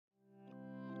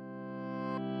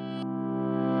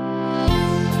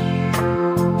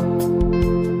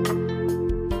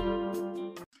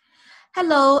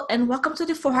Hello, and welcome to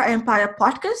the For Her Empire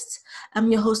podcast.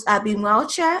 I'm your host, Abby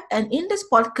Maucha, and in this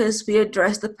podcast, we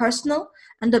address the personal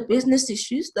and the business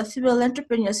issues that female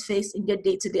entrepreneurs face in their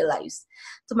day to day lives.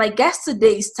 So, my guest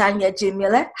today is Tanya J.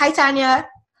 Miller. Hi, Tanya.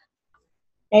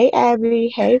 Hey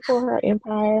Abby, hey for her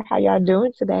empire. How y'all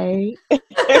doing today?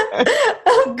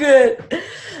 I'm good.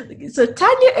 So,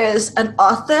 Tanya is an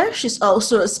author, she's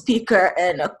also a speaker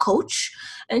and a coach.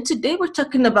 And today, we're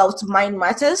talking about Mind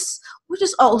Matters, which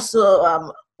is also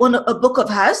a book of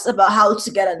hers about how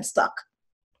to get unstuck.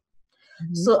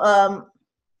 Mhm. So,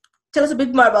 tell us a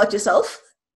bit more about yourself.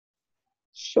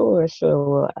 Sure.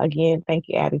 Well, again, thank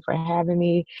you, Abby, for having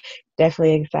me.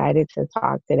 Definitely excited to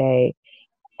talk today.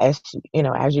 As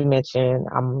you mentioned,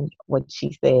 I'm what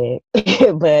she said,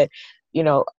 but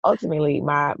ultimately,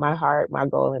 my heart, my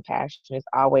goal, and passion is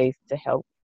always to help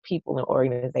people and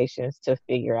organizations to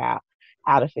figure out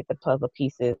how to fit the puzzle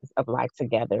pieces of life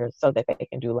together so that they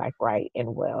can do life right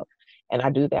and well. And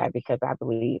I do that because I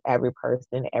believe every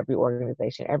person, every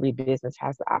organization, every business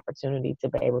has the opportunity to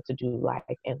be able to do life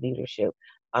and leadership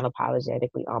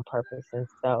unapologetically on purpose. And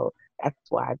so that's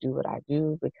why I do what I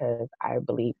do, because I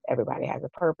believe everybody has a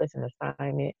purpose and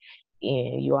assignment,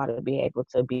 and you ought to be able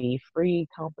to be free,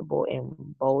 comfortable, and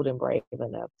bold and brave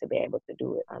enough to be able to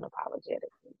do it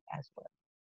unapologetically as well.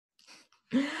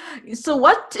 So,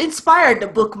 what inspired the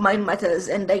book Mind Matters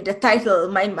and like the title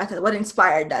Mind Matters? What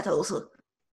inspired that also?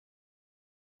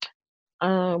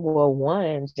 Well,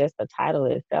 one, just the title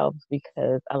itself,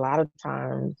 because a lot of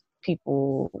times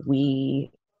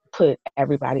we put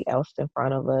everybody else in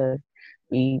front of us.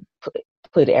 We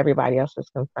put everybody else's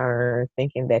concerns,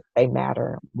 thinking that they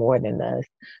matter more than us.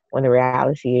 When the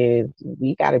reality is,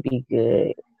 we got to be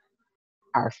good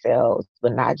ourselves,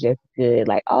 but not just good,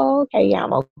 like, oh, okay, yeah,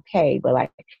 I'm okay, but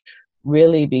like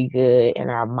really be good in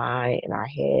our mind, in our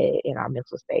head, in our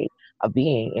mental state of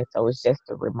being. And so it's just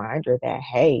a reminder that,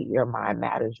 hey, your mind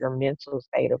matters, your mental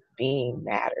state of being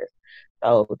matters.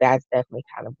 So that's definitely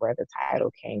kind of where the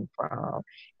title came from.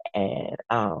 And,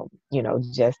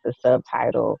 just the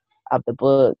subtitle of the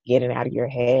book, Getting Out of Your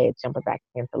Head, Jumping Back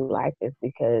into Life, is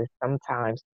because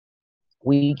sometimes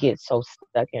we get so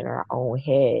stuck in our own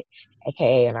head,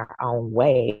 aka in our own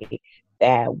way,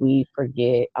 that we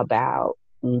forget about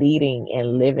leading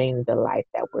and living the life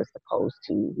that we're supposed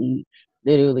to. We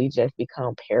literally just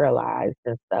become paralyzed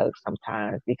and stuck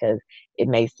sometimes because it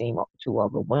may seem too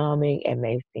overwhelming. It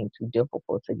may seem too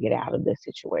difficult to get out of the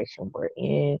situation we're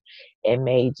in. It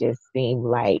may just seem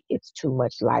like it's too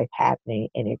much life happening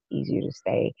and it's easier to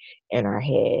stay in our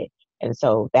head. And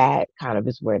so that kind of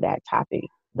is where that topic,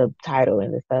 the title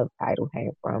and the subtitle,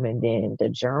 came from. And then the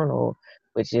journal,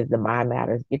 which is the Mind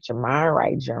Matters Get Your Mind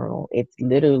Right journal, it's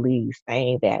literally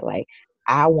saying that, like,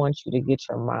 I want you to get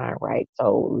your mind right.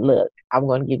 So look, I'm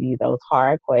going to give you those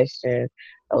hard questions,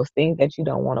 those things that you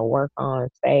don't want to work on,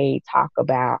 say, talk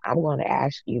about. I'm going to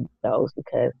ask you those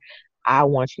because I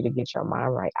want you to get your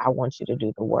mind right. I want you to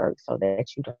do the work so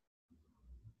that you don't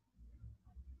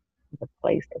the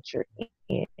place that you're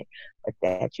in, but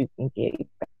that you can get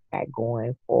back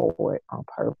going forward on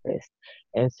purpose.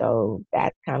 And so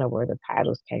that's kind of where the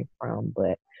titles came from.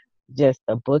 But just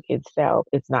the book itself,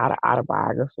 it's not an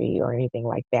autobiography or anything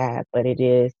like that, but it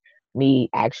is me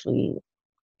actually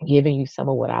giving you some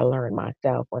of what I learned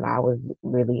myself when I was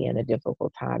really in a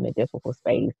difficult time, a difficult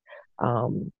space,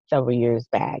 several years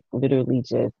back, literally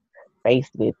just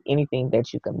faced with anything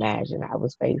that you can imagine. I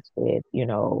was faced with,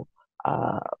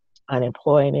 uh,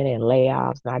 unemployment and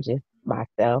layoffs, not just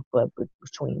myself, but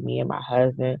between me and my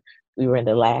husband. We were in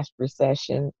the last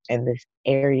recession, and this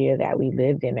area that we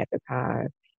lived in at the time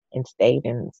and stayed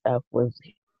in and stuff was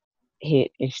hit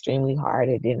extremely hard.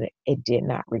 It did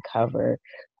not recover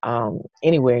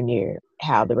anywhere near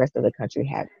how the rest of the country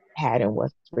had and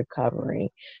was recovering.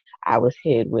 I was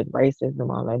hit with racism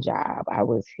on the job. I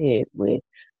was hit with,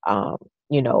 um,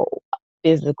 you know,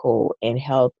 physical and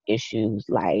health issues,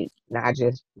 like not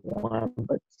just one,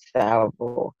 but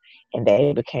several, and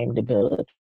they became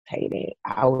debilitating.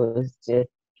 I was just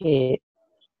hit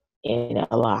in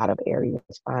a lot of areas,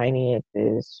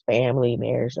 finances, family,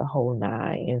 marriage, the whole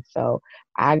nine. And so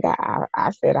I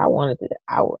said I wanted to,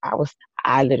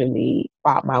 I literally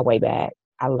fought my way back.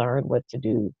 I learned what to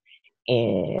do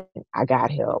and I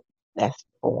got help. That's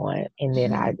for one. And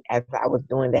then as I was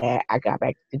doing that, I got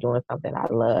back to doing something I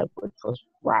loved, which was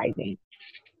writing.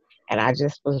 And I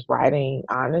just was writing,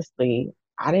 honestly,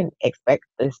 I didn't expect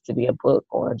this to be a book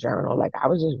or a journal. Like I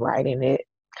was just writing it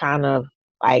kind of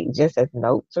like just as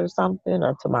notes or something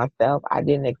or to myself. I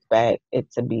didn't expect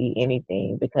it to be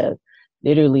anything because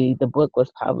literally the book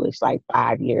was published like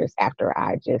 5 years after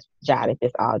I just jotted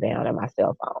this all down on my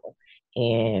cell phone.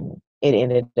 And it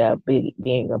ended up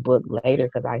being a book later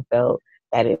because I felt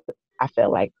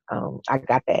like I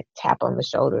got that tap on the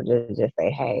shoulder to just say,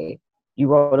 hey, you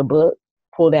wrote a book,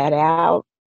 pull that out,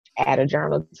 add a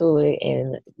journal to it,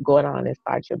 and go on and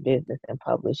start your business and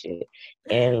publish it,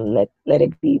 and let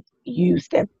it be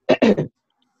used that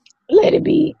let it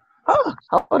be. Oh,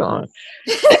 hold on.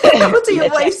 What happened to your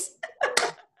let that voice?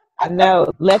 I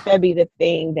know. Let that be the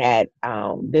thing that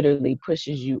literally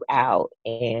pushes you out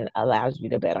and allows you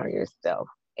to bet on yourself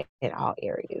in all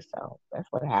areas. So that's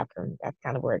what happened. That's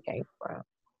kind of where it came from.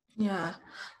 Yeah.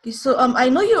 Okay, so I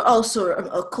know you're also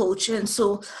a coach, and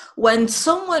so when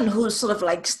someone who's sort of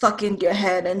like stuck in their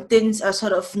head and things are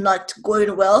sort of not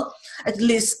going well, at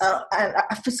least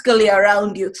physically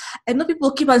around you, I know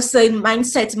people keep on saying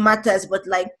mindset matters, but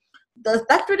like, does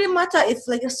that really matter if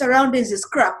like your surroundings is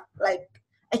crap? Like,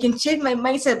 I can change my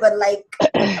mindset, but like,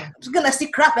 I'm just gonna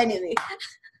see crap anyway.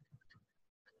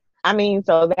 I mean,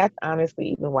 so that's honestly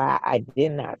even why I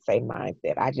did not say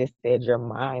mindset. I just said your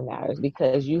mind matters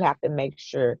because you have to make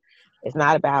sure it's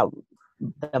not about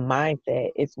the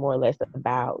mindset. It's more or less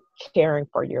about caring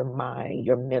for your mind,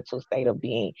 your mental state of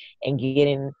being,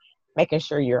 and making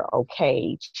sure you're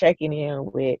okay, checking in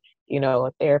with,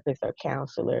 a therapist or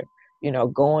counselor,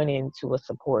 going into a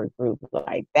support group.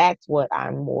 Like that's what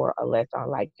I'm more or less on,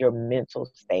 like your mental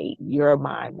state, your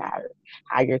mind matters,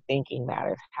 how you're thinking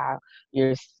matters,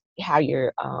 you're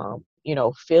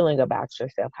feeling about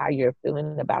yourself, how you're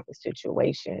feeling about the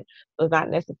situation. So it's not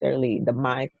necessarily the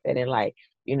mindset and like,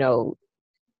 you know,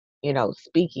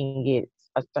 speaking it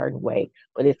a certain way,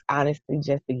 but it's honestly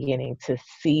just beginning to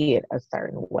see it a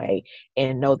certain way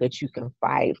and know that you can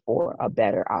fight for a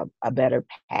better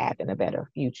path and a better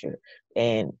future.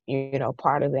 And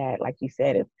part of that, like you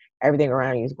said, if everything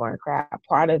around you is going crap,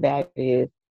 part of that is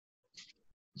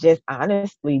just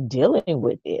honestly dealing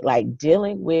with it, like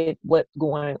dealing with what's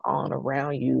going on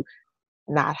around you,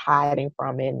 not hiding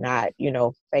from it, not,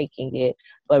 faking it,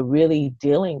 but really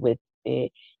dealing with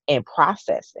it and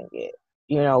processing it,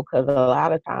 because a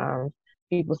lot of times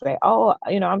people say, oh,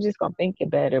 I'm just going to think it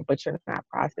better, but you're not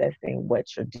processing what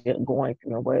you're going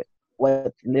through and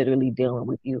what's literally dealing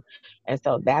with you. And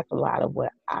so that's a lot of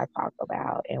what I talk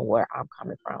about and where I'm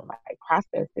coming from. Like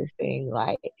process this thing,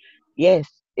 like, yes,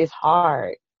 it's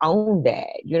hard. Own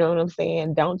that. You know what I'm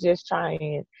saying? Don't just try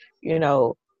and,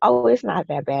 oh, it's not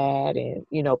that bad, and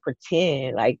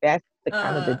pretend. Like that's the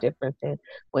kind of the Uh, difference in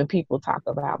when people talk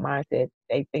about mindset.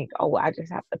 They think, oh, well, I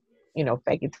just have to,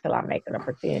 fake it till I make it or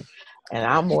pretend. And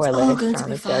I'm more it's or all less going to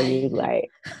trying be to tell you, fine. like,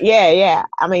 yeah, yeah.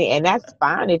 I mean, and that's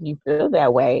fine if you feel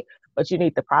that way, but you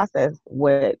need to process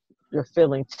what you're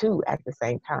feeling too at the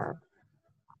same time.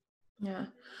 Yeah.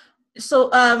 So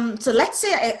let's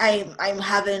say I'm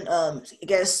having I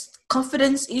guess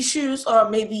confidence issues, or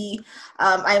maybe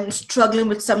I'm struggling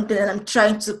with something and I'm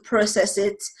trying to process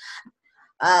it.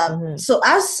 Hmm. So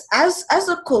as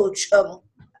a coach,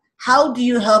 how do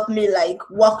you help me like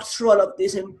walk through all of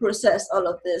this and process all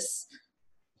of this?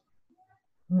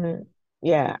 Hmm.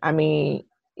 Yeah, I mean,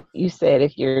 you said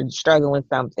if you're struggling with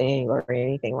something or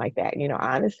anything like that,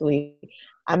 honestly,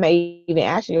 I may even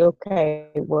ask you, okay,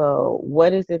 well,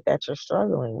 what is it that you're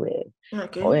struggling with?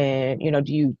 Okay. And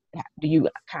do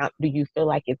you feel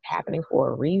like it's happening for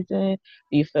a reason?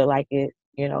 Do you feel like it's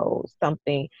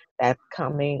something that's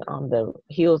coming on the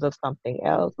heels of something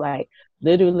else? Like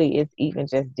literally, it's even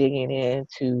just digging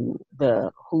into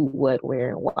the who, what,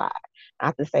 where, and why.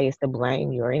 Not to say it's to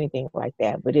blame you or anything like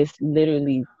that, but it's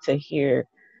literally to hear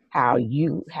how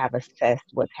you have assessed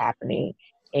what's happening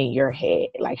in your head,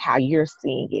 like how you're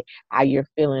seeing it, how you're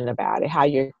feeling about it, how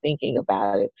you're thinking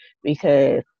about it.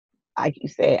 Because, like you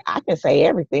said, I can say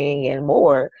everything and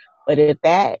more, but if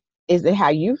that isn't how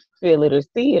you feel it or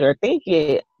see it or think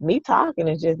it, me talking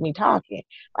is just me talking.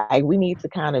 Like we need to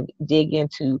kind of dig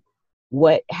into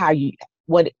how you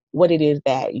what it is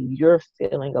that you're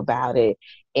feeling about it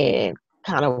and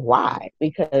kind of why,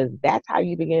 because that's how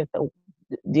you begin to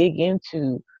dig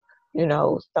into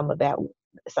some of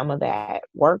that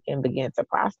work and begin to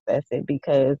process it.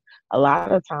 Because a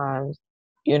lot of times,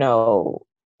 you know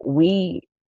we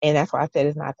and that's why I said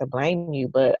it's not to blame you,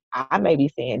 but I may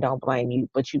be saying don't blame you,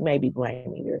 but you may be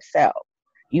blaming yourself.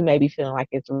 You may be feeling like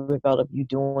it's a result of you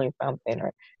doing something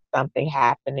or something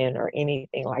happening or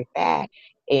anything like that.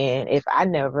 And if I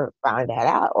never find that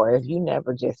out, or if you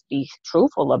never just be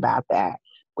truthful about that,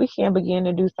 we can begin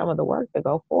to do some of the work to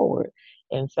go forward.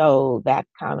 And so that's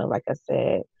kind of, like I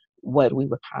said, what we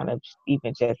were kind of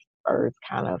even just first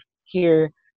kind of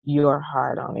hear your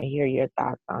heart on it, hear your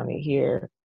thoughts on it, hear,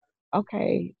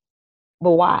 okay,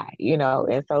 but why?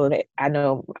 And so that I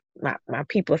know my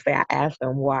people say I ask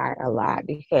them why a lot,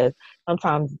 because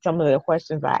sometimes some of the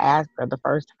questions I ask are the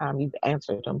first time you've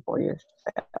answered them for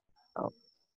yourself.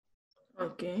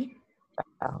 Okay.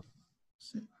 So.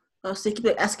 Oh, so you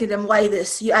keep asking them why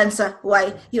this, you answer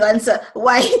why, you answer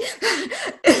why.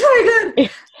 It's very good.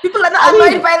 People are I not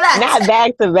annoyed mean, by not that.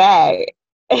 back to back,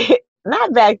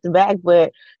 not back to back,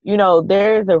 but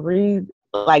there's a reason.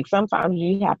 Like sometimes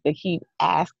you have to keep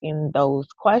asking those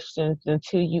questions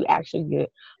until you actually get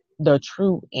the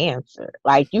true answer.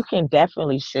 Like you can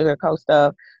definitely sugarcoat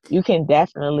stuff. You can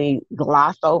definitely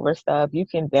gloss over stuff. You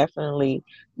can definitely,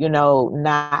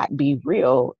 not be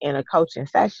real in a coaching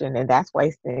session, and that's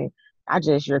wasting not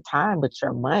just your time but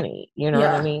your money. You know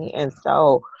what I Yeah. mean? And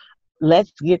so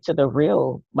let's get to the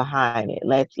real behind it.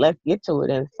 Let's get to it.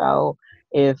 And so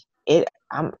if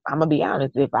I'm gonna be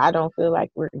honest, if I don't feel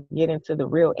like we're getting to the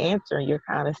real answer and you're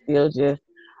kind of still just,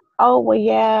 oh well,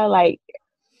 yeah, like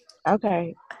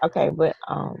okay, okay, but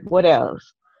what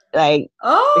else? Like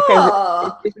because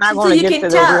Oh, it's not so going to you get can to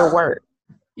the real tell. work.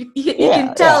 You Yeah, can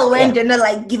yeah, tell when yeah. they're not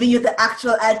like giving you the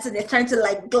actual answer. They're trying to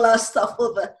like gloss stuff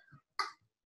over.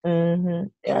 They're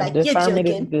Yeah, like, you're discernment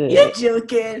is joking. You're good.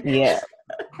 joking. Yeah.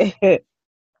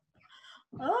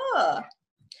 Oh.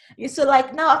 Yeah, so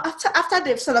like now after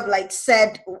they've sort of like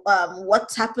said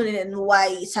what's happening and why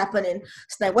it's happening,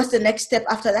 so like what's the next step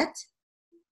after that?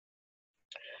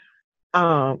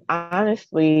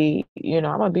 Honestly, I'm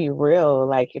gonna be real.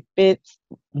 Like if it's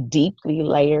deeply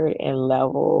layered and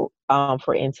level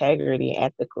for integrity and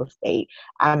ethical state,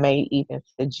 I may even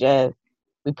suggest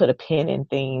we put a pin in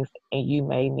things and you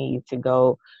may need to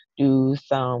go do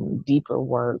some deeper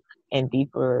work and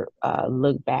deeper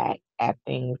look back at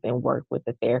things and work with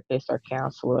a therapist or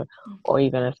counselor or Okay.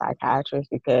 even a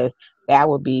psychiatrist, because that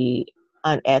would be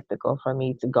unethical for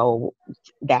me to go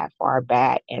that far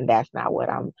back, and that's not what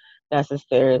I'm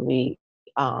necessarily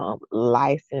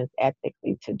licensed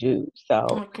ethically to do. So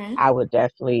Okay. I would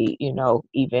definitely,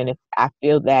 even if I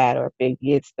feel that or if it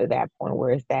gets to that point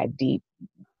where it's that deep,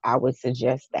 I would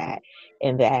suggest that.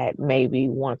 And that maybe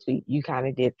once you kind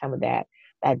of did some of that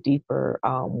deeper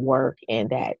work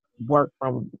and that work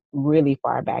from really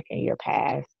far back in your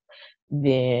past,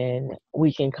 then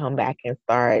we can come back and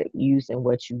start using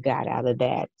what you got out of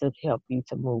that to help you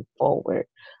to move forward.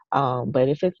 But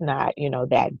if it's not,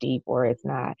 that deep, or it's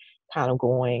not kind of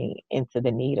going into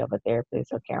the need of a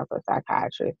therapist or counselor,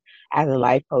 psychiatrist, as a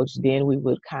life coach, then we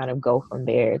would kind of go from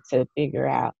there to figure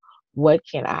out what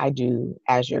can I do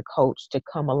as your coach to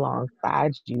come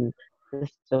alongside you, to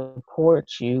support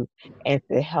you, and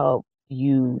to help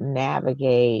you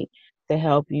navigate, to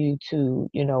help you to,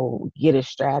 get a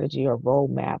strategy or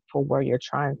roadmap for where you're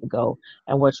trying to go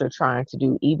and what you're trying to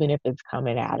do, even if it's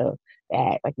coming out of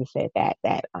that, like you said, that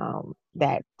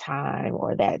time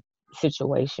or that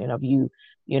situation of you,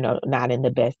 not in the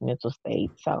best mental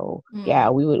state. So yeah,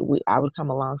 Mm. I would come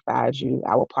alongside you.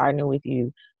 I would partner with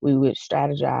you. We would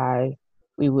strategize.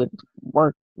 We would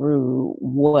work through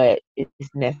what is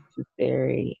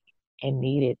necessary and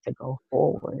needed to go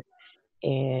forward,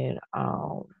 and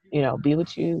be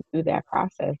with you through that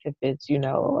process. If it's,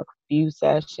 a few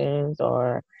sessions,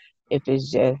 or if it's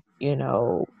just,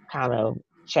 kind of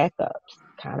checkups,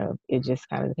 kind of, it just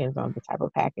kind of depends on the type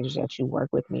of package that you work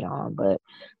with me on. But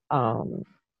um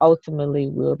ultimately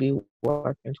we'll be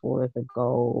working towards a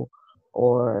goal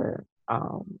or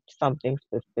something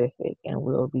specific, and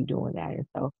we'll be doing that. And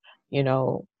so,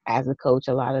 as a coach,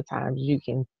 a lot of times you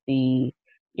can see,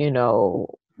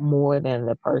 more than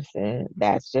the person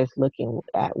that's just looking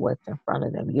at what's in front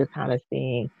of them. You're kind of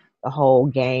seeing the whole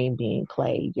game being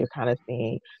played. You're kind of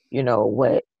seeing,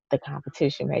 what the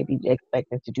competition may be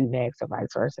expecting to do next, or vice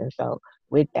versa. And so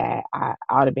with that, I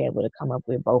ought to be able to come up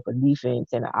with both a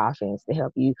defense and an offense to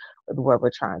help you with where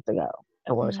we're trying to go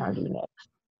and what we're trying to do next.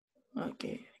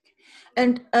 Okay.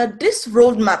 And this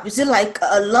roadmap, is it like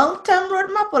a long-term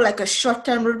roadmap or like a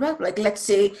short-term roadmap? Like let's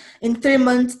say in 3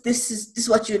 months, this is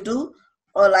what you do,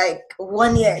 or like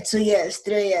 1 year, 2 years,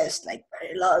 3 years, like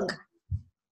very long.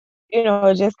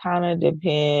 It just kind of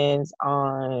depends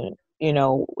on,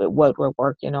 what we're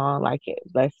working on. Like,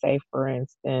 let's say, for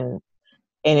instance,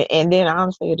 and then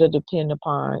honestly, it'll depend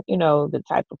upon, the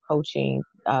type of coaching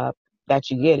that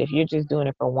you get. If you're just doing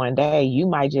it for one day, you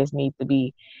might just need to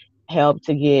be helped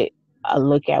to get a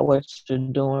look at what you're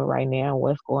doing right now,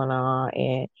 what's going on,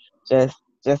 and just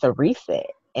just a reset.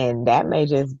 And that may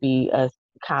just be us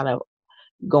kind of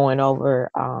going over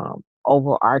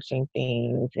overarching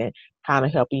things and kind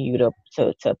of helping you to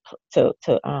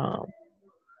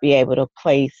be able to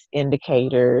place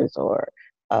indicators or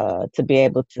to be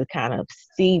able to kind of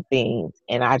see things.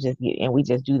 And we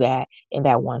just do that in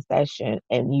that one session,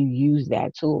 and you use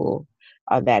that tool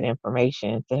or that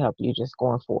information to help you just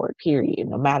going forward, period,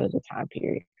 no matter the time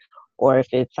period. Or if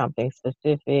it's something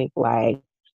specific, like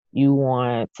you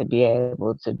want to be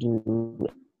able to do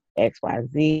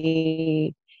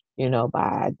XYZ,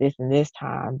 by this and this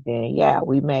time, then yeah,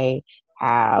 we may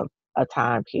have a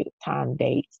time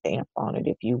date stamp on it,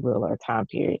 if you will, or a time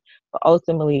period. But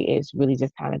ultimately, it's really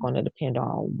just kind of going to depend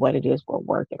on what it is we're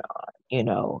working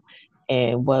on,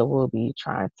 and what we'll be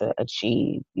trying to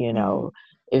achieve,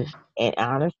 if and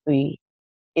honestly,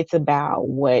 it's about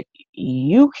what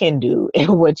you can do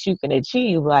and what you can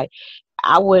achieve. Like,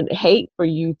 I would hate for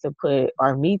you to put,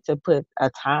 or me to put, a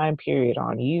time period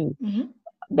on you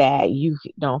that you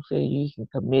don't feel you can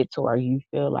commit to, or you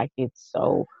feel like it's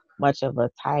so much of a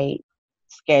tight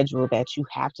schedule that you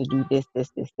have to do this,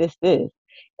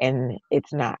 and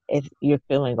it's not. It's You're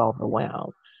feeling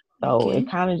overwhelmed. So it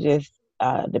Okay. kind of just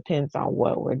depends on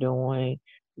what we're doing,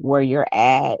 where you're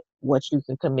at, what you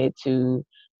can commit to,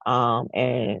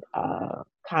 and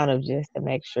kind of just to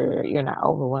make sure you're not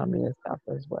overwhelming yourself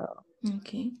as well.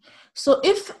 Okay. So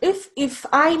if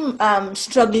I'm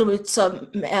struggling with some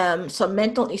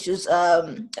mental issues,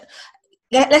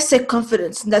 let's say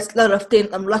confidence. That's a lot of things.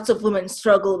 Lots of women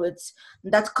struggle with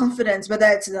that confidence, whether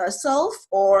it's in ourselves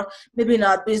or maybe in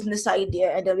our business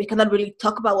idea, and then we cannot really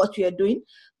talk about what we are doing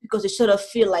because you sort of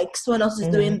feel like someone else is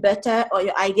doing Hmm. better, or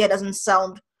your idea doesn't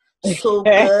sound so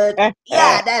good.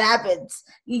 Yeah, that happens.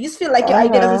 You just feel like your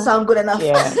idea doesn't Uh-huh. sound good enough.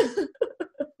 Yeah.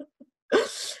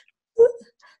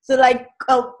 So like,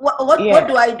 what Yeah.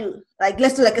 do I do? Like,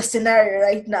 let's do like a scenario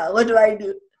right now. What do I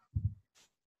do?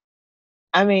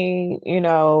 I mean,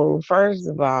 first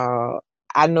of all,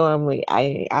 I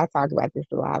talk about this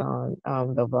a lot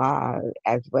on the vlog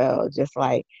as well. Just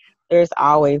like, there's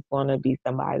always going to be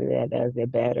somebody that does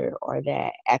it better, or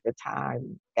that at the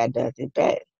time that does it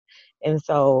best. And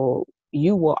so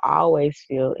you will always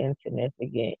feel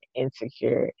insignificant,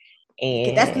 insecure,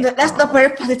 Okay, and that's not very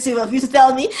positive of you to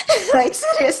tell me. Like,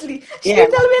 seriously, should yeah,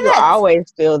 you tell me you that?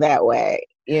 always feel that way,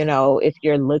 if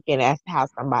you're looking at how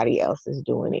somebody else is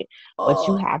doing it. What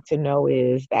you Oh, have to know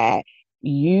is that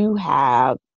you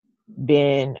have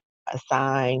been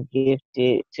assigned,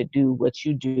 gifted to do what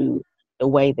you do the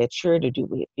way that you're to do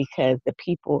it, because the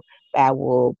people that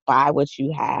will buy what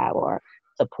you have, or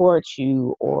support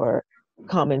you, or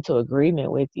come into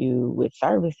agreement with you with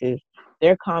services,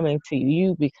 they're coming to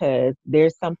you because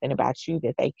there's something about you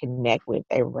that they connect with,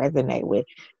 they resonate with,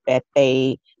 that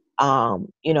they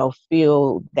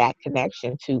feel that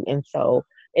connection to. And so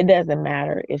it doesn't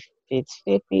matter if it's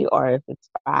 50 or if it's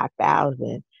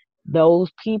 5,000,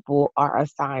 those people are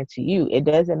assigned to you. It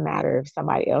doesn't matter if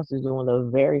somebody else is doing the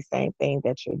very same thing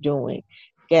that you're doing.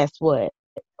 Guess what?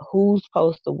 Who's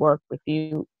supposed to work with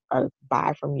you or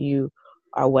buy from you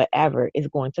or whatever is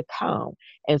going to come.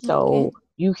 And so okay.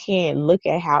 you can't look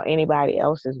at how anybody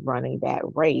else is running that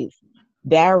race.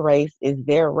 Their race is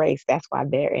their race. That's why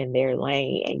they're in their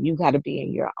lane, and you got to be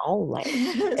in your own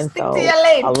lane. And Stick to so your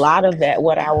a lane. lot of that,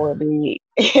 what I would be,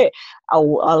 a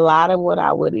lot of what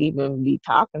I would even be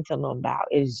talking to them about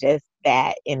is just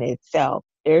that in itself.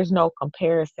 There's no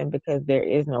comparison because there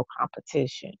is no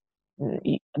competition.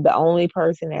 The only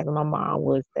person, as my mom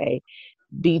would say,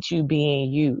 beat you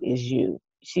being you is you.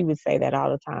 She would say that all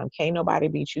the time. Can't nobody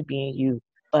beat you being you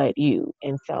but you.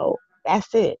 And so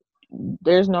that's it.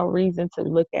 There's no reason to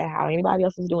look at how anybody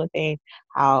else is doing things,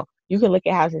 how you can look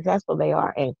at how successful they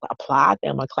are and applaud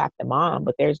them or clap them on,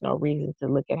 but there's no reason to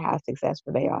look at how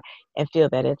successful they are and feel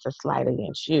that it's a slight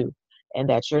against you, and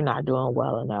that you're not doing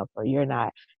well enough, or you're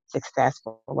not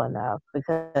successful enough,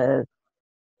 because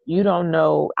you don't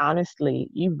know, honestly,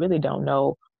 you really don't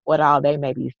know what all they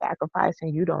may be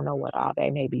sacrificing. You don't know what all they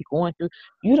may be going through.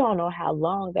 You don't know how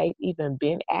long they've even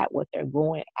been at what they're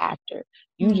going after.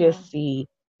 You Yeah. just see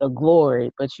the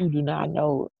glory, but you do not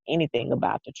know anything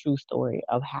about the true story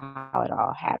of how it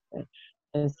all happened.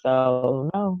 And so,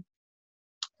 no,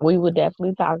 we would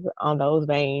definitely talk on those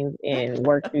veins and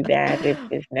work through that if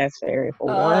it's necessary for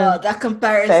one Oh, that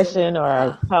comparison. session or a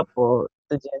Yeah. couple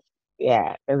to just,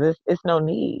 yeah, because it's no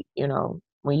need,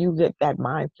 when you get that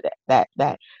mindset,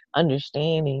 that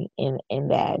understanding,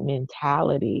 and that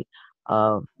mentality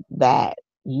of that,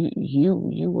 you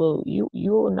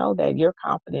will know that your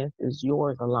confidence is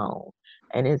yours alone,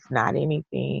 and it's not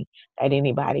anything that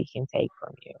anybody can take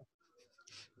from you.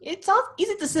 It sounds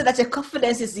easy to say that your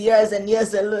confidence is yours and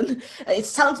yours alone. It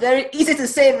sounds very easy to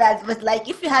say that, but like,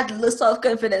 if you had low self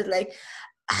confidence, like,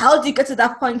 how do you get to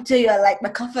that point where you're like, my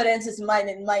confidence is mine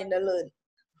and mine alone?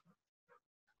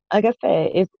 like I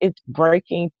said, it's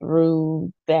breaking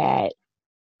through that.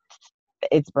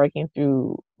 It's breaking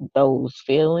through those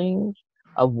feelings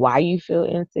of why you feel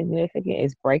insignificant.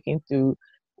 It's breaking through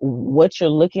what you're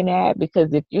looking at,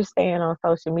 because if you're staying on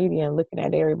social media and looking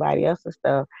at everybody else's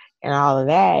stuff and all of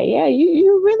that, yeah,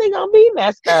 you really gonna be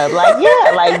messed up. Like,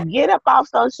 yeah, like get up off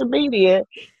social media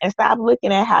and stop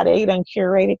looking at how they done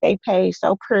curated they page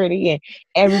so pretty and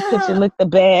every picture Yeah. look the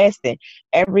best and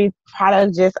every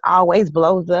product just always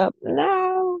blows up.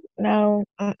 No, no,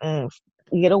 mm-mm.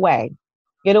 Get away.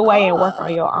 Get away and work on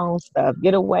Oh. your own stuff.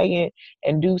 Get away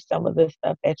and do some of the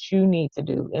stuff that you need to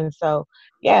do. And so,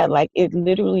 yeah, like it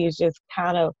literally is just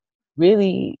kind of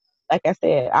really, like I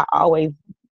said, I always,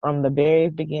 from the very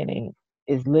beginning,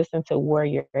 is listen to where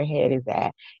your head is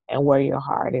at and where your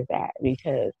heart is at,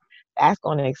 because that's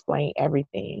going to explain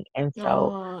everything. And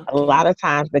so, Oh, a lot okay. of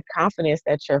times, the confidence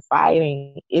that you're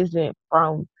fighting isn't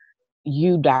from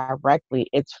you directly.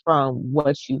 It's from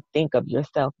what you think of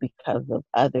yourself because of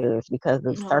others, because of Oh,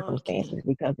 okay. circumstances,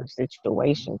 because of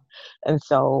situations. And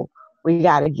so we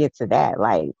got to get to that.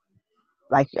 Like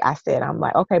I said, I'm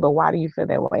like, okay, but why do you feel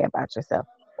that way about yourself?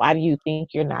 Why do you think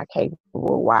you're not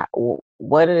capable? Why?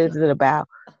 What is it about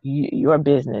your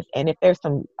business? And if there's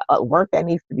some work that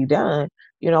needs to be done,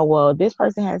 well, this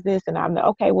person has this, and I'm like,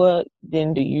 okay. Well,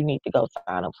 then do you need to go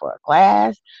sign up for a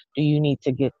class? Do you need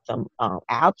to get some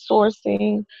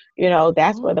outsourcing?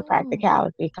 That's where the Oh.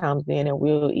 practicality comes in, and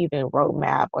we'll even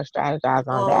roadmap or strategize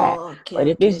on that. Oh, okay, But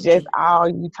if okay, it's just okay. all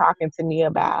you talking to me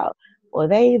about, well,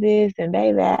 they this and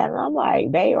they that. And I'm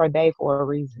like, they are they for a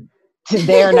reason.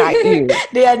 They're not you.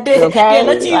 They are there. They are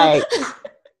not Okay? you. Like,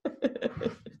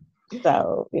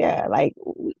 so yeah, like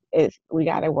we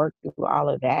got to work through all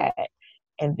of that.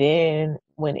 And then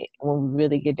when we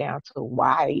really get down to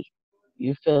why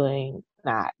you're feeling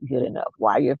not good enough,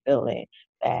 why you're feeling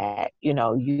that, you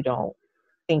don't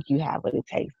think you have what it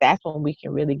takes, that's when we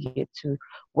can really get to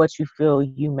what you feel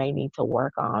you may need to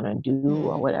work on and do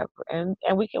or Hmm. whatever. And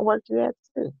we can work through that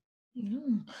too.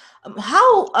 Mm.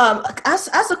 How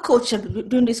as a coach, I've been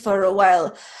doing this for a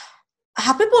while.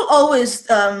 Have people always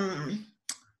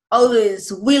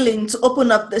willing to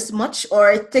open up this much,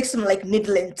 or it takes some like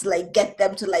needling to like get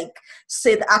them to like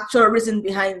say the actual reason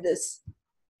behind this?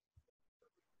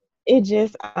 It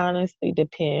just honestly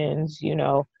depends.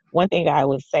 One thing I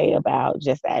would say about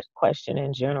just that question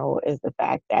in general is the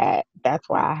fact that that's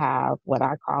why I have what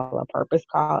I call a purpose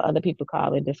call. Other people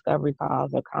call it discovery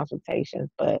calls or consultations,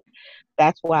 but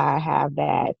that's why I have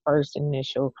that first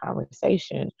initial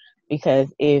conversation.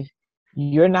 Because if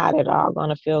you're not at all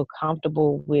going to feel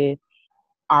comfortable with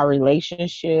our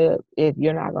relationship, if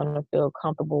you're not going to feel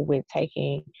comfortable with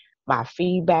taking my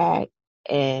feedback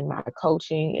and my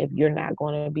coaching, if you're not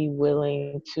going to be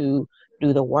willing to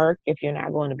do the work, if you're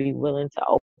not going to be willing to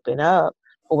open up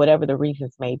for whatever the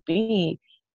reasons may be,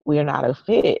 we're not a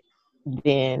fit,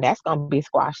 then that's going to be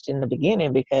squashed in the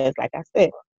beginning. Because, like I said,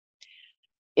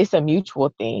 it's a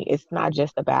mutual thing. It's not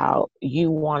just about you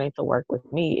wanting to work with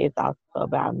me. It's also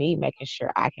about me making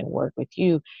sure I can work with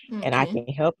you and I Okay.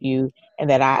 can help you, and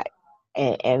that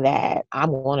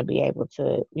I'm going to be able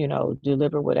to,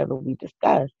 deliver whatever we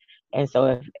discuss. And so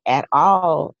if at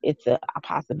all it's a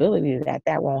possibility that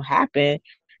that won't happen,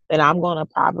 then I'm going to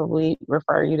probably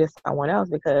refer you to someone else,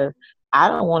 because I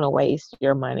don't want to waste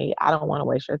your money. I don't want to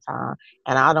waste your time.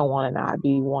 And I don't want to not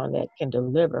be one that can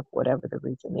deliver for whatever the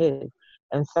reason is.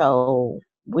 And so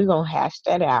we're gonna hash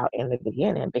that out in the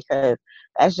beginning, because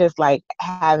that's just like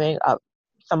having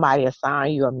somebody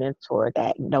assign you a mentor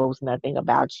that knows nothing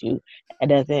about you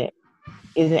and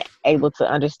isn't able to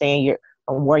understand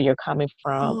from where you're coming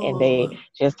from, and they Oh,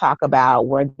 just talk about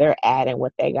where they're at and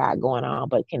what they got going on,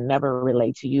 but can never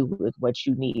relate to you with what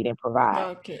you need and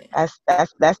provide. okay.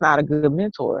 That's not a good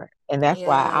mentor. And that's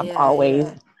why Yeah, I'm yeah, always,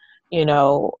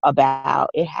 yeah. about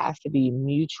it has to be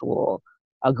mutual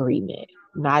agreement,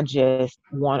 not just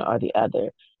one or the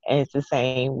other. And it's the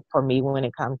same for me when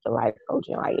it comes to life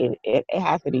coaching. Like it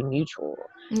has to be mutual.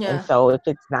 And Yeah. so if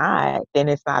it's not, then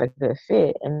it's not a good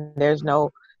fit. And there's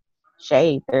no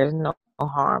shade, there's no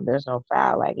harm, there's no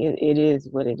foul. Like it is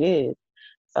what it is.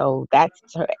 So that's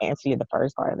to answer you the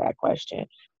first part of that question.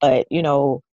 But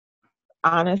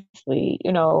honestly,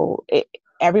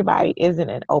 everybody isn't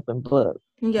an open book,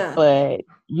 Yeah. but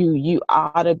you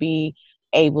ought to be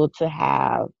able to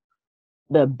have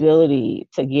the ability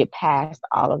to get past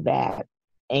all of that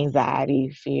anxiety,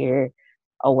 fear,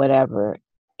 or whatever,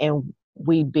 and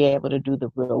we be able to do the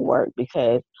real work.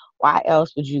 Because why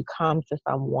else would you come to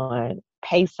someone,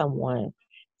 pay someone,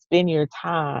 spend your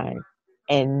time,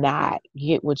 and not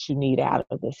get what you need out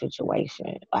of the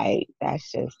situation? Like, that's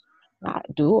just not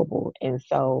doable. And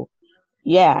so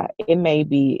yeah, it may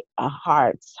be a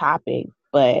hard topic,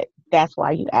 but that's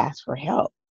why you ask for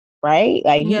help, right?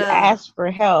 Like you Yeah. asked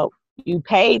for help, you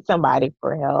paid somebody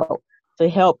for help to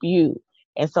help you.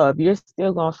 And so if you're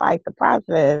still going to fight the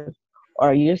process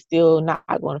or you're still not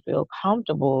going to feel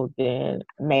comfortable, then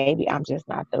maybe I'm just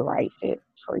not the right fit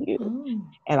for you. Mm.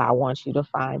 And I want you to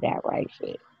find that right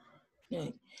fit. Yeah.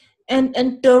 And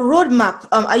the roadmap,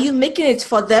 are you making it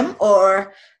for them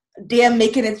or they are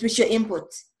making it with your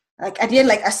input? Like, are there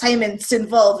like assignments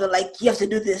involved or like you have to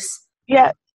do this?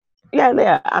 Yeah,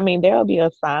 yeah. I mean, there'll be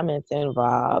assignments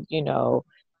involved,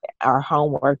 our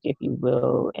homework, if you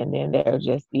will, and then there'll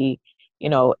just be,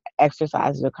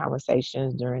 exercises or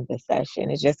conversations during the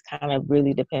session. It just kind of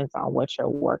really depends on what you're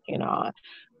working on.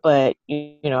 But,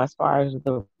 as far as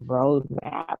the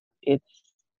roadmap, it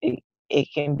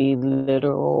can be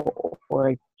literal or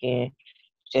it can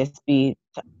just be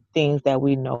things that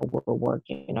we know we're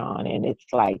working on, and it's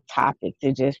like topics.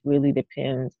 It just really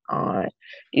depends on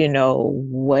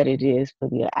what it is for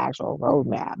the actual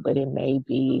roadmap, but it may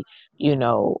be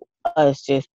us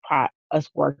us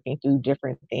working through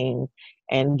different things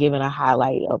and giving a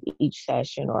highlight of each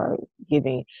session, or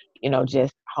giving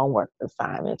just homework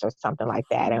assignments or something like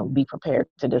that, and be prepared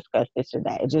to discuss this or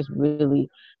that. It just really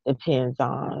depends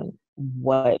on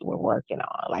what we're working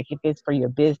on. Like if it's for your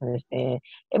business, then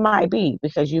it might be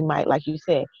because you might, like you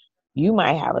said, you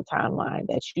might have a timeline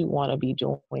that you want to be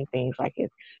doing things. Like if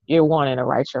you're wanting to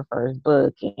write your first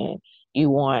book and you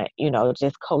want,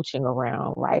 just coaching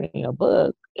around writing your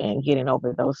book and getting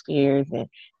over those fears and,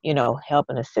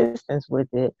 helping assistance with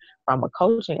it from a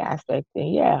coaching aspect, then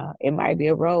yeah, it might be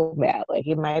a roadmap. Like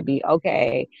it might be,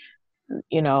 okay,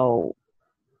 you know,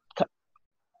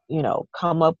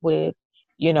 come up with,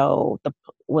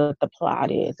 what the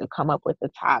plot is, or come up with the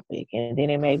topic. And then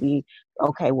it may be,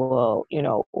 okay, well,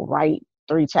 write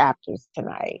 3 chapters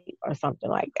tonight or something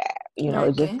like that.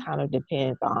 It just Okay. kind of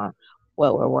depends on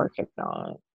what we're working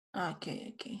on.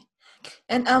 Okay. Okay.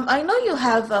 And I know you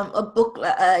have a book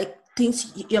like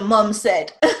things your mom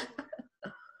said.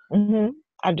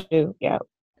 I do. Yeah.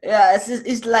 Yeah,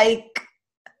 it's like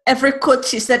every quote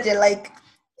she said, they're like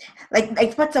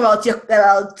what about your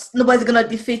about nobody's gonna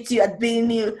defeat you at being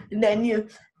you and then you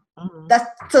Mhm.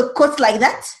 that's a quote like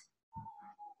that.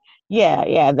 Yeah,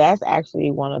 yeah, that's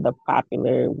actually one of the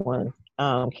popular ones.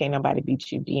 Can't nobody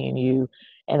beat you being you,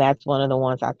 and that's one of the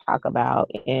ones I talk about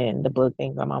in the book,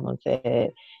 Things My Mama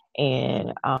Said.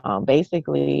 And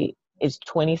basically, it's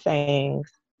 20 sayings,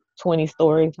 20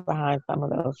 stories behind some of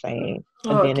those sayings,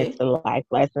 but Oh, then it's okay. the life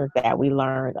lessons that we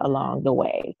learned along the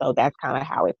way. So that's kind of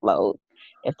how it flows.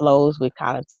 It flows with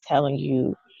kind of telling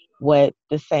you what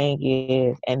the saying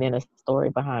is, and then a story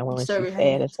behind when she Story said a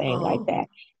behind it. saying like Oh. that,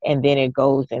 and then it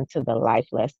goes into the life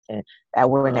lesson that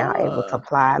we're now able to Oh.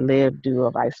 apply, live, do,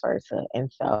 or vice versa.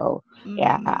 And so,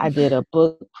 yeah, I Mm. did a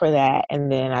book for that,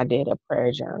 and then I did a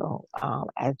prayer journal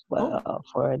as Oh. well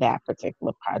for that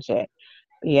particular project.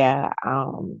 Yeah,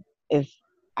 it's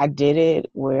I did it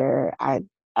where I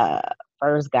uh,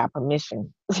 first got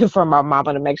permission from my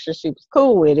mama to make sure she was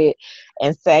cool with it,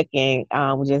 and second,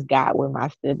 we just got with my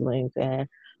siblings and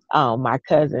my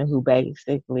cousin who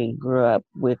basically grew up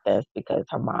with us because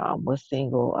her mom was a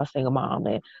single mom,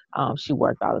 and she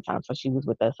worked all the time, so she was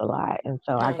with us a lot. And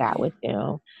so I got Okay. with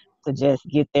them to just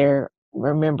get their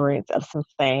remembrance of some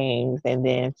things and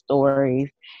then stories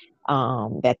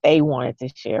that they wanted to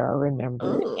share or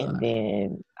remember, Oh. and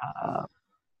then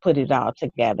put it all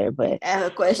together. But I have a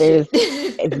question. there's,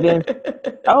 it's been,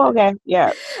 oh, okay,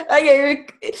 yeah. Okay.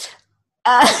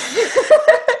 Uh,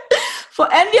 for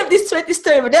any of these 20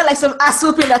 stories, but there like some ass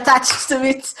whooping attached to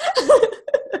it.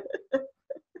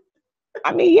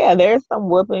 I mean, yeah, there's some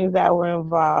whoopings that were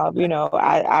involved.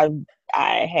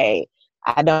 Hey,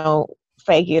 I don't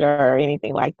fake it or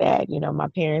anything like that. My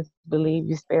parents believe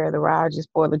you spare the rod, you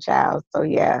spoil the child. So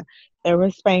yeah, there were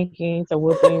spankings or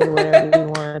whoopings or whatever you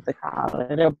wanted to call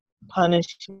it, or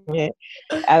punishment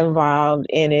involved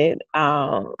in it.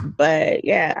 But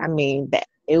yeah, I mean that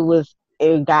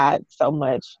it got so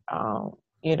much,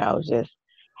 just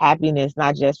happiness,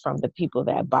 not just from the people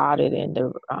that bought it and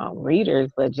the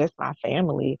readers, but just my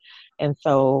family. And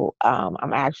so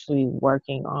I'm actually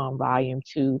working on volume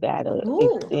 2 that'll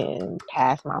Ooh. extend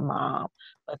past my mom,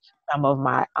 but some of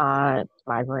my aunts,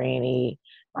 my granny,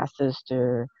 my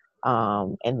sister,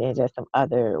 and then just some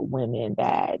other women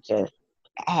that just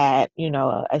had,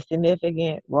 a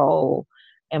significant role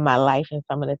in my life and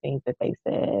some of the things that they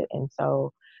said. And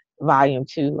so volume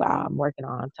 2 I'm working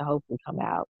on to hopefully come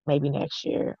out maybe next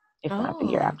year, if not the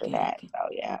year Oh, after okay, that. okay. So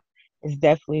yeah, it's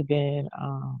definitely been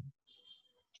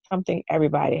something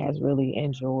everybody has really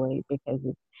enjoyed because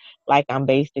like I'm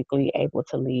basically able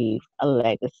to leave a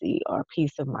legacy or a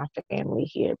piece of my family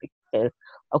here because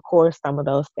of course some of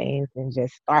those things didn't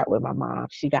just start with my mom.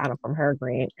 She got them from her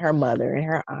mother and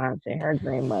her aunts and her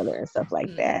grandmother and stuff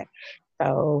like that.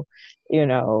 So,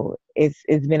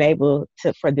 it's been able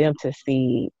to for them to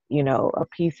see, a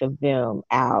piece of them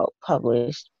out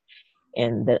published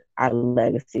and that our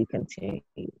legacy continues.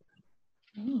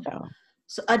 So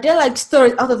So are there like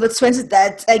stories out of the 20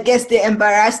 that I guess they're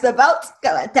embarrassed about?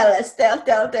 Come on, tell us, tell.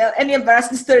 Any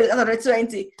embarrassing stories out of the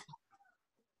 20?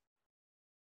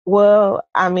 well,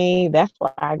 I mean, that's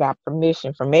why I got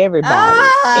permission from everybody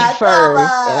Come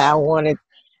first, and I on. wanted,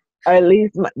 or at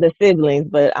least the siblings.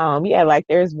 But yeah, like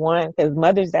there's one because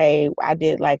Mother's Day, I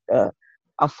did like a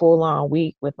full on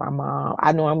week with my mom.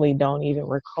 I normally don't even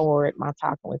record my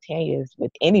talking with Tanya's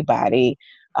with anybody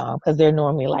because they're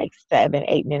normally like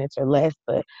 7-8 minutes or less.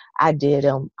 But I did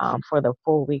them for the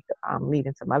full week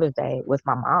leading to Mother's Day with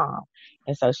my mom,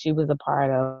 and so she was a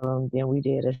part of them. Then we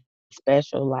did a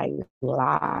special like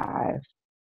live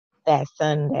that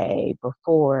Sunday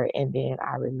before, and then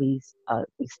I released a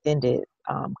extended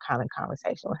kind of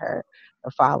conversation with her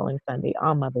the following Sunday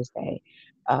on Mother's Day.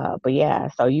 But yeah,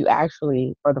 so you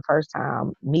actually, for the first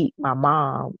time, meet my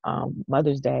mom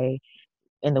Mother's Day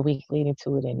in the week leading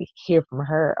to it and hear from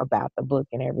her about the book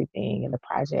and everything and the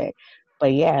project.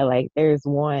 But yeah, like there's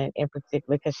one in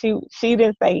particular because she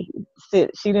didn't say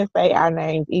she didn't say our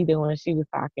names either when she was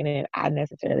talking, and I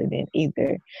necessarily didn't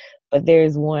either. But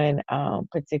there's one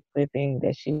particular thing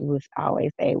that she was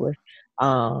always say was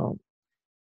um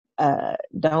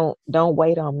don't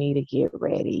wait on me to get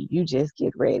ready. You just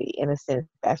get ready. In a sense,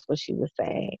 that's what she was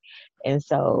saying. And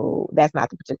so that's not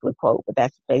the particular quote, but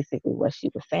that's basically what she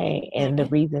was saying. And the Okay.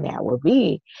 reason that would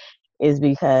be is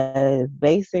because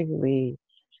basically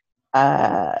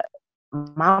uh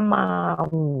my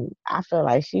mom, I feel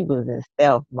like she was in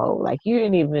stealth mode. Like you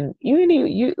would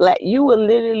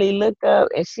literally look up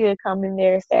and she'd come in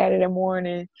there Saturday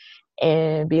morning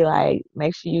and be like,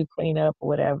 make sure you clean up or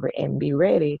whatever and be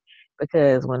ready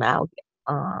because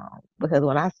because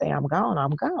when I say I'm gone,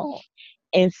 I'm gone.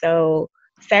 And so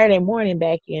Saturday morning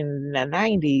back in the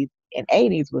 90s and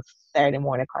 80s was Saturday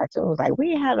morning cartoons. Like we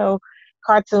didn't have no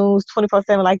cartoons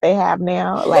 24/7 like they have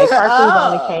now. Like cartoons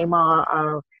only Oh. came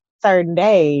on certain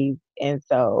days and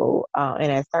so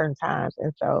and at certain times.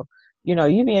 And so, you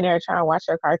be in there trying to watch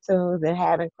your cartoons and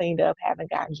haven't cleaned up, haven't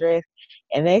gotten dressed.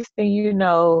 And next thing you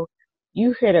know,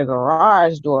 you hear the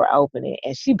garage door opening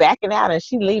and she backing out and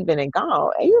she leaving and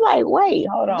gone. And you're like, wait,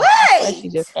 hold on. I swear she Wait.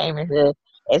 just came in here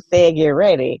and said, get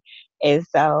ready. And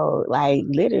so, like,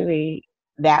 literally,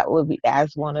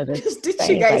 that's one of the Did you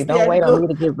things. guys Like, don't there and wait on go? me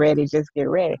to get ready, just get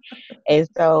ready. And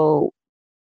so,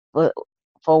 but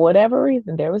for whatever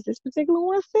reason, there was this particular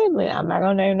one sibling. I'm not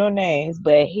gonna name no names,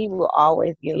 but he will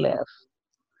always get left.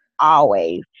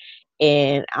 Always.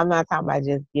 And I'm not talking about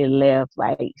just get left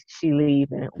like she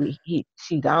leaving,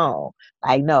 she gone.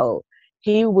 Like no,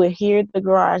 he would hear the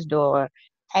garage door,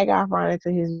 take off running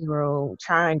to his room,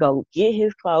 try and go get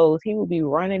his clothes. He would be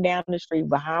running down the street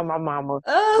behind my mama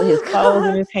with his clothes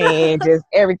in Oh his hand, just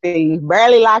everything.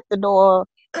 Barely locked the door,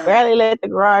 God. barely let the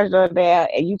garage door down,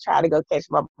 and you try to go catch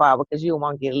my Baba because you don't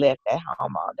want to get left at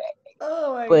home all day.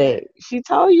 Oh my But God. she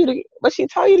told you to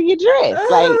get dressed,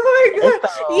 like, Oh and my God.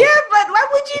 so Yeah, but why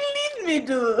would you leave me,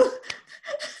 dude?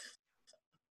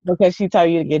 because she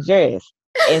told you to get dressed.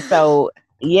 And so,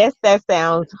 yes, that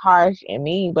sounds harsh and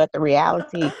mean, but the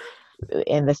reality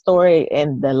and the story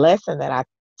and the lesson that I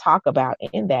talk about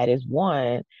in that is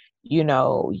one, you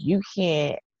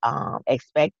can't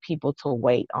expect people to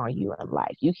wait on you in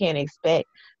life. You can't expect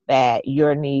that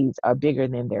your needs are bigger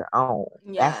than their own.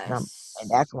 And Yes.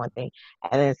 that's one thing.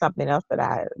 And then something else that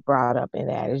I brought up in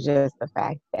that is just the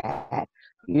fact that,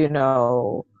 you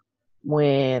know,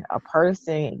 when a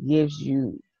person gives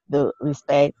you the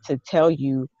respect to tell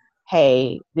you,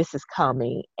 hey, this is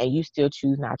coming, and you still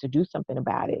choose not to do something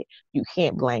about it, you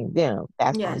can't blame them.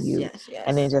 That's on Yes, you. yes,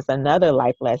 And then yes. just another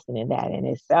life lesson in that in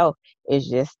itself is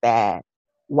just that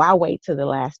why wait to the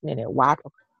last minute? Why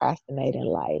procrastinate in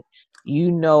life?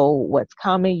 You know what's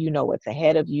coming, you know what's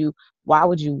ahead of you. Why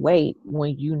would you wait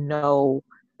when you know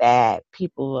that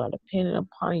people are dependent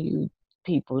upon you?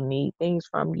 People need things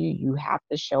from you. You have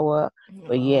to show up,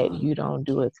 but yet Oh, you don't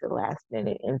do it to the last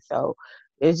minute. And so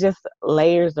it's just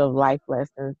layers of life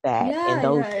lessons that in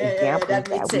those yeah. examples That that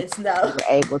makes we sense now. were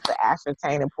able to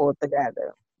ascertain and pull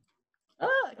together.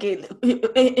 Oh, okay.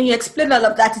 And you explained all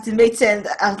of that, it made sense.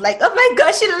 I was like, oh my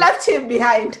gosh, she left him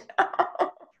behind.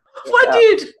 What Yeah.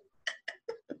 dude?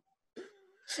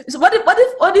 So what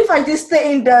if I just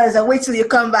stay indoors and wait till you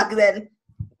come back then?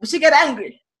 Will she get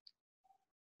angry?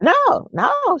 No,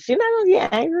 she's not gonna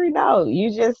get angry. No, you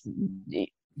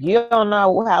don't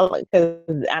know how.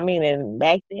 Because I mean, and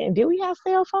back then, did we have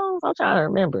cell phones? I'm trying to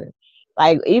remember.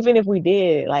 Like, even if we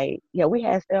did, like, yeah, we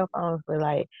had cell phones, but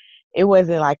like, it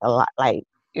wasn't like a lot. Like,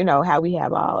 how we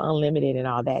have all unlimited and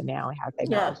all that now, and how Yeah.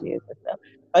 technology is and stuff.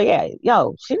 So yeah,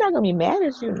 yo, she's not gonna be mad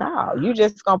at you. No, you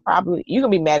gonna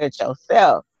be mad at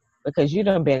yourself because you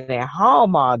done been at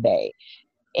home all day,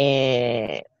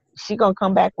 and she gonna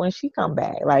come back when she come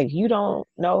back. Like, you don't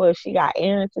know if she got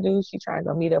errands to do. She trying to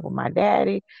go meet up with my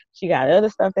daddy. She got other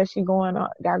stuff that she going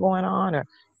on,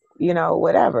 or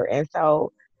whatever. And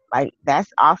so, like,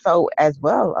 that's also as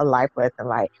well a life lesson.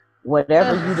 Like,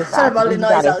 whatever you Sorry decide to about do, the you noise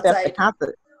gotta accept the outside.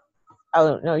 consequences.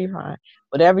 Oh no, you're fine.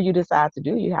 Whatever you decide to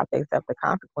do, you have to accept the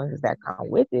consequences that come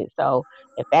with it. So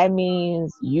if that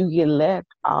means you get left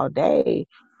all day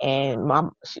and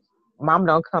mom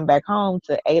don't come back home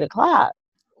to 8 o'clock,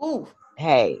 Ooh.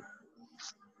 hey,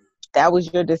 that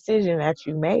was your decision that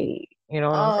you made. You know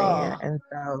what I'm saying? Oh. And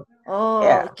so, Oh,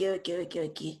 yeah.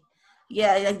 okay.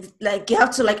 Yeah, like you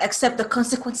have to like accept the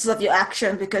consequences of your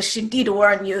action because she did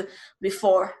warn you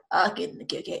before.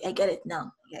 Okay, I get it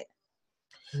now. Yeah.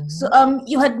 So Hmm.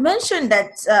 you had mentioned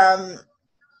that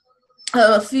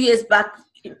a few years back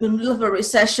in the middle of a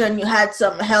recession you had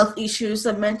some health issues,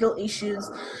 some mental issues,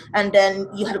 and then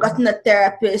you had gotten a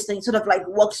therapist and you sort of like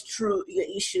walked through your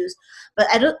issues. But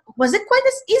I don't was it quite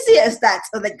as easy as that,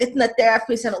 or like getting a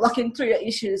therapist and walking through your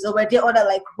issues, or were there other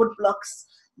like roadblocks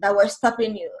that were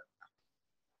stopping you?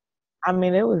 I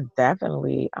mean, it was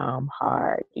definitely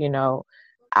hard.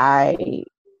 I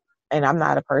and I'm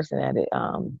not a person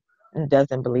that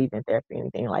doesn't believe in therapy or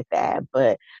anything like that,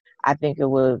 but I think it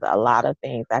was a lot of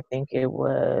things. I think it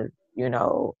was,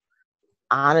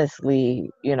 honestly,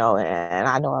 and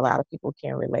I know a lot of people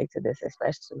can relate to this,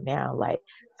 especially now. Like,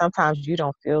 sometimes you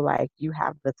don't feel like you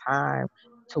have the time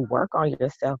to work on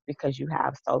yourself because you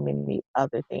have so many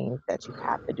other things that you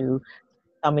have to do,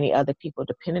 so many other people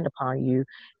dependent upon you.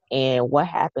 And what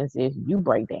happens if you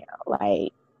break down?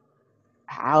 Like,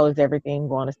 how is everything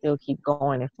going to still keep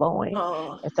going and flowing?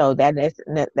 Oh, And so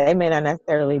they may not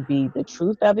necessarily be the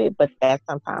truth of it, but that's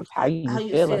sometimes how you how you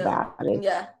feel feel? about it.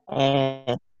 Yeah.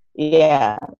 And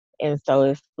yeah, and so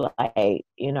it's like,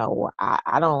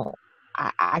 I don't,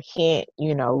 I can't,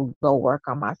 go work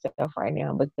on myself right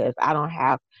now because I don't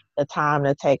have the time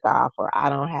to take off, or I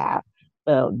don't have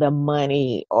the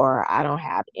money, or I don't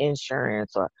have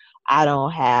insurance, or I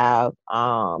don't have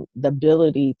the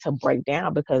ability to break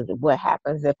down. Because what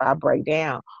happens if I break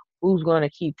down? Who's going to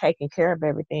keep taking care of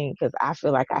everything? Because I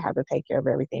feel like I have to take care of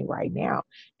everything right now.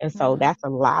 And so Mm, that's a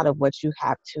lot of what you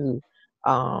have to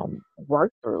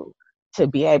work through to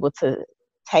be able to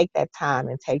take that time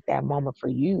and take that moment for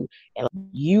you. And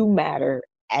you matter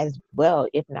as well,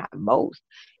 if not most.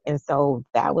 And so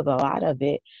that was a lot of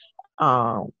it.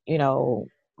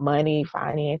 Money,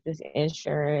 finances,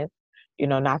 insurance,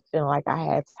 not feeling like I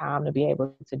had time to be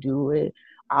able to do it.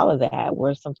 All of that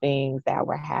were some things that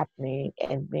were happening.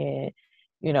 And then,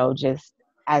 just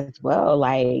as well,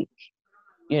 like,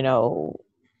 you know,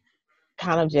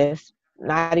 kind of just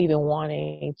not even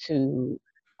wanting to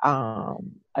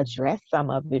address some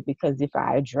of it, because if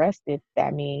I addressed it,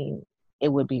 that means it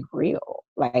would be real.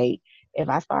 Like, if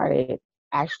I started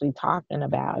actually talking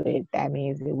about it, that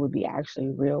means it would be actually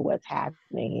real what's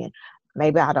happening. And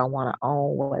maybe I don't want to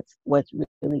own what's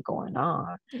really going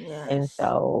on. And yes.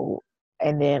 so,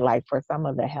 and then, like, for some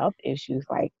of the health issues,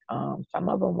 like, some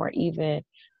of them were even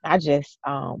not just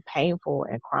painful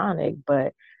and chronic,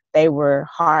 but they were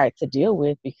hard to deal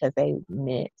with because they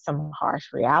meant some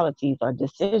harsh realities or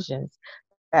decisions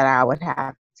that I would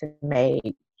have to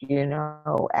make,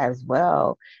 as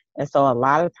well. And so a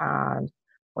lot of times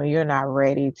when you're not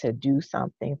ready to do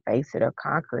something, face it or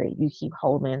conquer it, you keep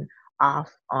holding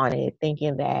off on it,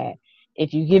 thinking that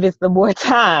if you give it some more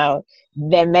time,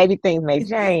 then maybe things may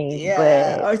change,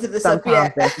 Yeah, but or to disappear.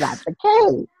 sometimes that's not the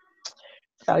case.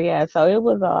 So yeah, so it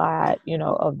was a lot,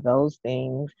 of those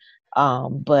things.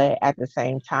 But at the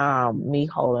same time, me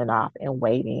holding off and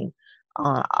waiting,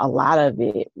 a lot of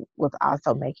it was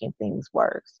also making things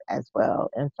worse as well.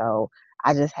 And so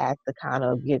I just had to kind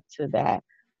of get to that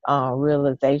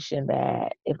realization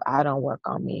that if I don't work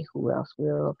on me, who else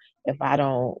will? If I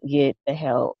don't get the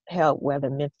help, whether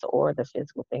mental or the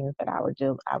physical things that I was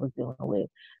dealing with,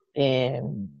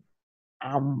 then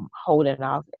I'm holding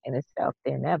off in itself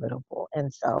the inevitable.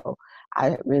 And so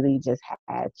I really just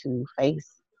had to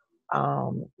face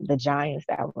the giants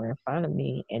that were in front of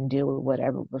me and deal with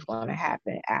whatever was going to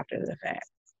happen after the fact.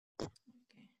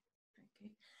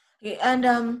 Okay, and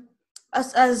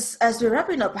as we're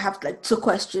wrapping up, I have like two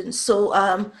questions. So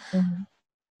Mhm.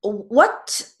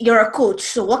 what you're a coach,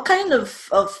 so what kind of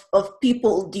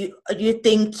people do you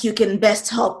think you can best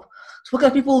help? So what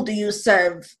kind of people do you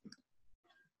serve?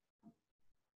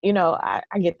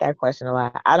 I get that question a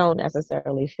lot. I don't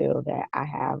necessarily feel that I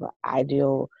have an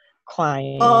ideal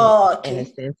client Oh, in a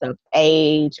okay. sense of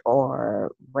age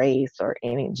or race or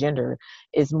any gender.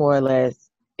 It's more or less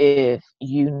if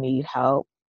you need help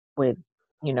with,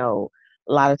 a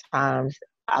lot of times,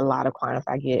 a lot of clients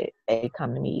I get, they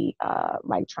come to me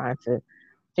like trying to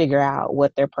figure out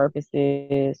what their purpose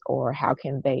is or how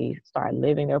can they start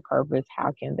living their purpose,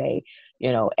 how can they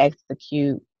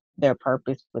execute their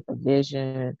purpose with a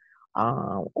vision,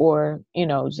 or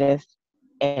just,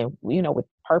 and with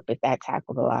purpose that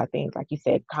tackles a lot of things like you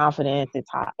said, confidence.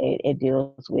 It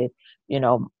deals with you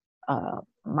know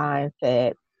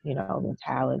mindset,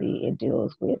 mentality. It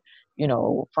deals with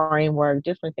framework,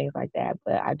 different things like that.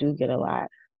 But I do get a lot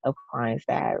of clients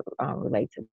that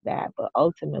relate to that. But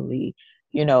ultimately,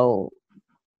 you know,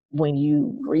 when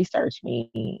you research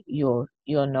me, you'll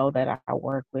know that I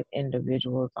work with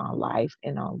individuals on life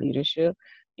and on leadership.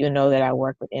 You'll know that I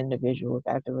work with individuals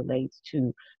as it relates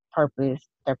to purpose,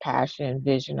 their passion,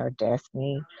 vision, or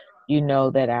destiny. You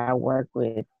know that I work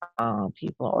with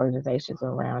people and organizations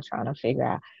around trying to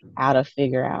figure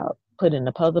out putting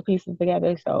the puzzle pieces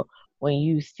together. So when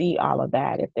you see all of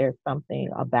that, if there's something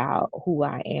about who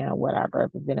I am, what I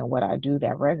represent, and what I do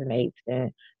that resonates,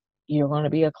 then you're going to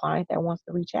be a client that wants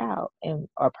to reach out, and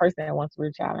or a person that wants to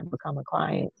reach out and become a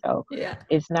client. So Yeah.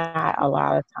 it's not a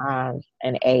lot of times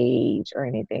an age or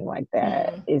anything like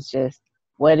that. Mm. It's just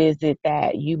what is it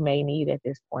that you may need at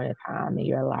this point in time in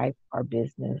your life or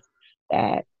business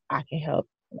that I can help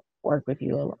work with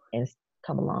you and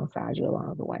come alongside you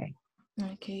along the way.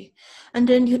 Okay. And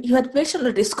then you had mentioned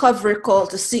a discovery call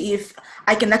to see if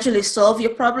I can actually solve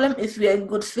your problem if we are a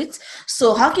good fit.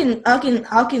 So how can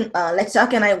let's say how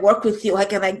can I work with you? How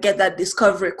can I get that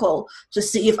discovery call to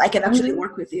see if I can actually Mm-hmm.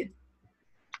 work with you?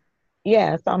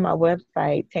 Yeah, it's on my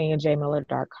website,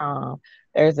 tanyajmiller.com.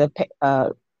 There's a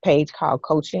page called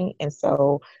coaching. And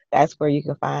so that's where you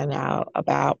can find out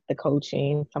about the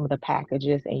coaching, some of the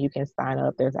packages, and you can sign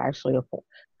up. There's actually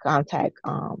contact,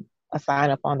 a sign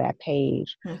up on that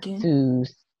page Okay. to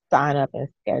sign up and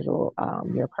schedule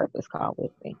your purpose call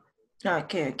with me.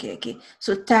 Okay.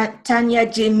 So Tanya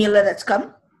J Miller, that's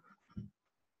come.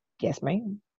 Yes,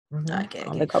 ma'am. On Okay.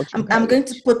 the coaching I'm going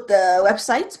to page. put the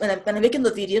website when I'm making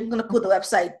the video. I'm going to put the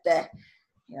website there.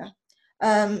 Yeah.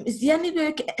 Is there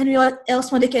anyone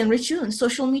else when they can reach you on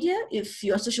social media if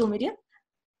you're on social media?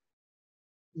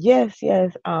 Yes.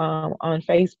 On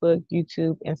Facebook,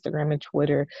 YouTube, Instagram, and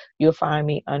Twitter, you'll find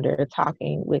me under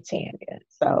Talking with Tanya.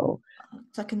 So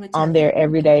Talking with I'm Tanya. there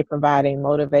every Okay. day providing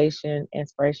motivation,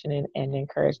 inspiration, and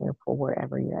encouragement for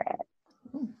wherever you're at.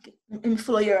 Okay. Let me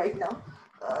follow you right now.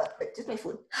 Wait, just my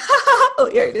phone. Oh,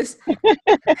 here it is.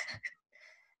 Let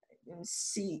me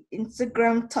see.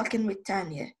 Instagram Talking with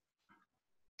Tanya.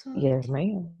 Yes, Talk,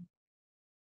 ma'am.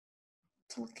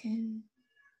 talking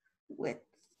with.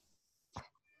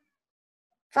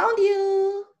 Found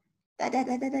you. Da da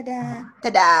da da da da. Da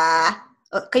da.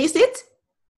 Oh, can you see it?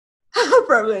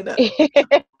 Probably not.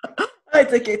 I Oh,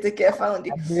 it's okay. I found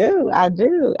you.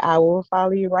 do. I will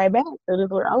follow you right back as soon as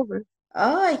we're over.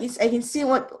 Oh, I can see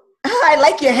what. I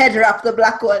like your head wrap, the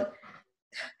black one.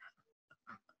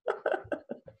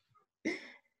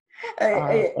 Oh,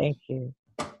 I, thank you.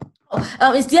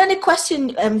 is there any question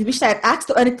you wish I had asked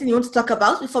or anything you want to talk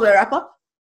about before we wrap up?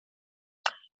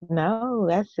 No,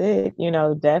 that's it.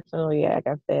 Definitely, like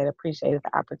I said, appreciate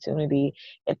the opportunity.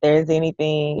 If there's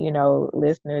anything,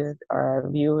 listeners or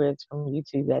viewers from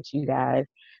YouTube that you guys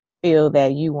feel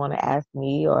that you want to ask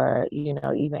me or,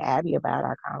 even Abby about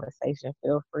our conversation,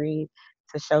 feel free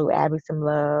to show Abby some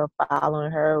love,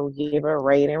 following her, give her a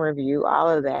rating, review, all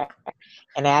of that,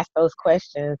 and ask those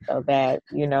questions so that,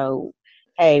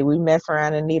 hey, we mess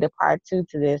around and need a part two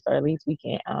to this, or at least we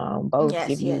can both give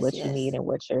Yes, you yes, what you yes. need and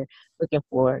what you're looking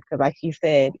for. Because, like you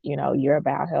said, you're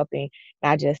about helping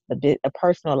not just the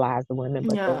personal lives of women,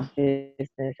 but Yeah. the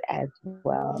business as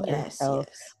well. And Yes, so,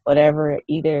 yes. whatever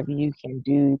either of you can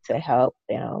do to help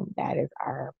them, that is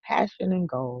our passion and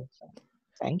goal. So,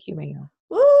 thank you, ma'am.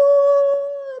 Woo!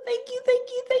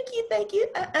 Thank you.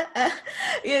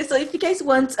 Yeah, so if you guys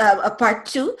want a part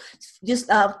two, just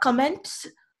comment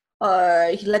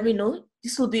or let me know.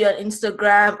 This will be on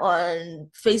Instagram, on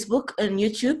Facebook, on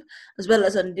YouTube, as well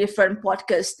as on different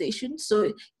podcast stations. So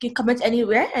you can comment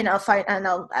anywhere, and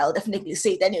I'll definitely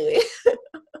say it anyway.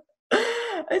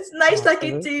 It's nice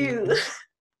talking to you.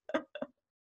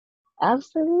 Absolutely.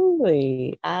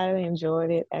 Absolutely. I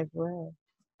enjoyed it as well.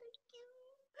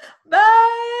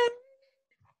 Bye.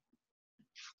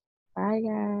 Bye,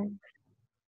 guys.